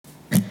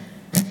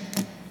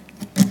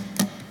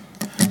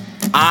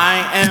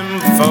am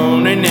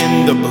phoning in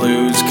the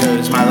blues,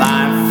 'cause my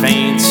life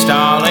ain't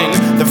stalling.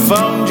 The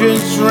phone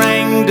just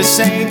rang to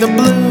say the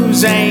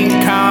blues ain't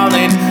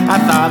calling. I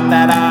thought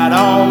that I'd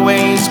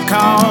always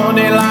called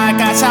it like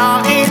I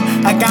saw it.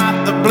 I got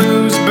the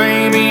blues,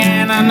 baby,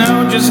 and I know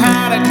just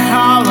how to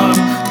call them,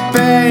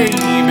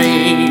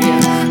 baby.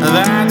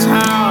 That's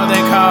how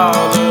they call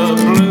the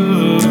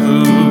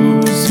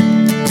blues.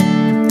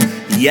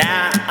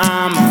 Yeah,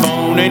 I'm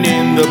phoning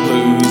in the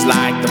blues,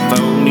 like the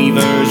phony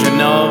version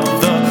of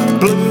the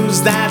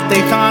blues that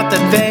they thought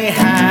that they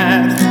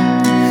had.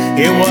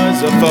 It was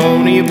a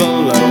phony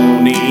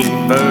baloney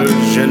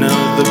version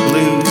of the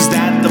blues,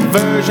 that the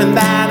version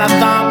that I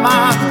thought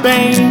my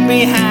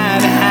baby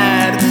had.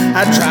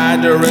 I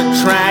tried to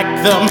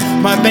retract them,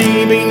 my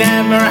baby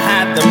never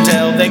had them,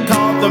 till they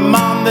called them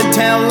on the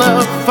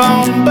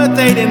telephone, but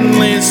they didn't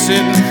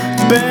listen,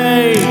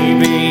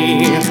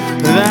 baby.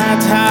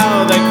 That's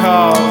how they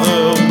call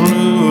the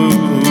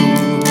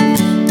blues.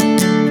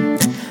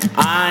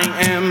 I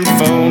am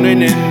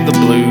phoning in the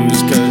blues,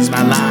 'cause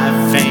my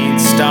life ain't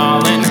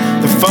stalling.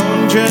 The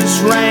phone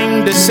just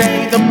rang to say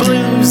the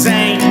blues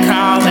ain't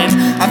calling.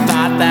 I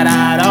thought that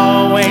I'd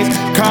always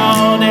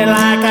called it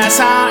like I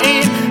saw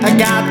it. I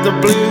got the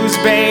blues,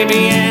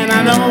 baby, and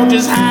I know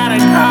just how to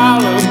call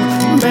them,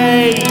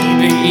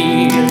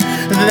 baby.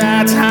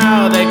 That's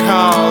how they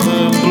call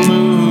the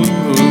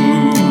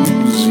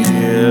blues,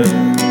 yeah.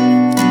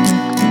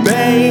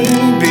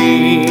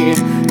 Baby,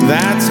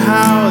 that's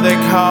how they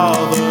call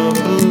the